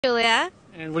Julia.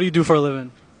 And what do you do for a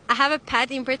living? I have a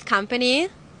pet import company.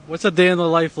 What's a day in the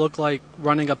life look like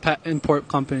running a pet import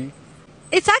company?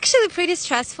 It's actually pretty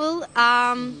stressful,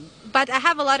 but I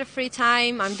have a lot of free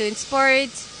time. I'm doing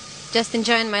sports, just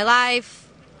enjoying my life.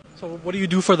 So what do you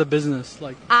do for the business?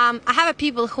 I have a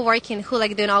people who like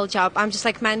doing all the job. I'm just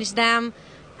like manage them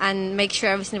and make sure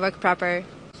everything work proper.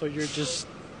 So you're just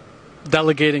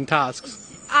delegating tasks?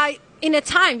 In a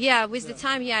time, yeah. With the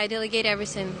time, yeah, I delegate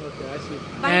everything. Okay, I see.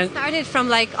 But it started from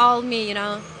like all me.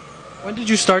 When did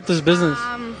you start this business?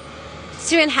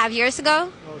 3.5 years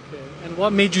ago. Okay. And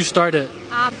what made you start it?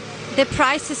 The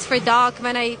prices for dog,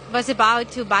 when I was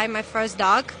about to buy my first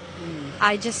dog,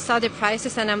 I just saw the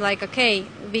prices and I'm like, okay,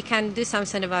 we can do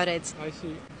something about it. I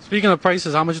see. Speaking of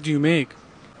prices, how much do you make?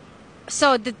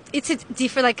 So it's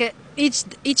different. Like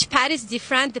each pet is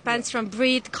different, depends from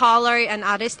breed, color, and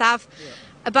other stuff. Yeah.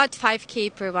 About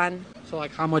 5K per one. So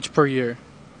like how much per year?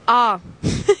 Oh,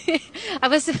 I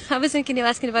was thinking you were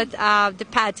asking about the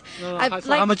pet. No,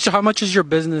 so how much is your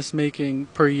business making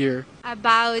per year?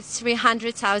 About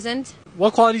 300,000.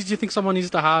 What qualities do you think someone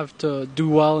needs to have to do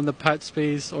well in the pet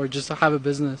space or just to have a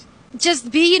business?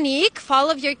 Just be unique,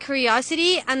 follow your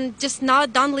curiosity, and just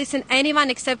don't listen to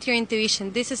anyone except your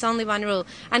intuition. This is only one rule,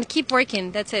 and keep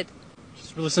working. That's it.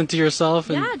 Just listen to yourself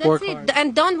and work hard.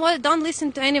 And don't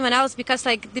listen to anyone else because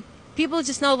like the people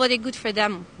just know what is good for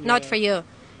them, not for you.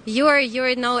 You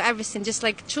know everything. Just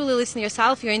like truly listen to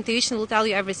yourself. Your intuition will tell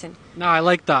you everything. No, I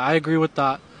like that. I agree with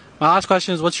that. My last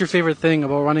question is, what's your favorite thing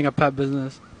about running a pet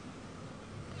business?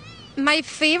 My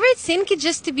favorite thing is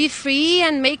just to be free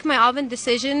and make my own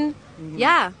decision.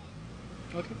 Yeah.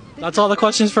 Okay. That's all the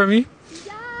questions for me.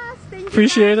 Yes, thank you.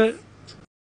 Appreciate it.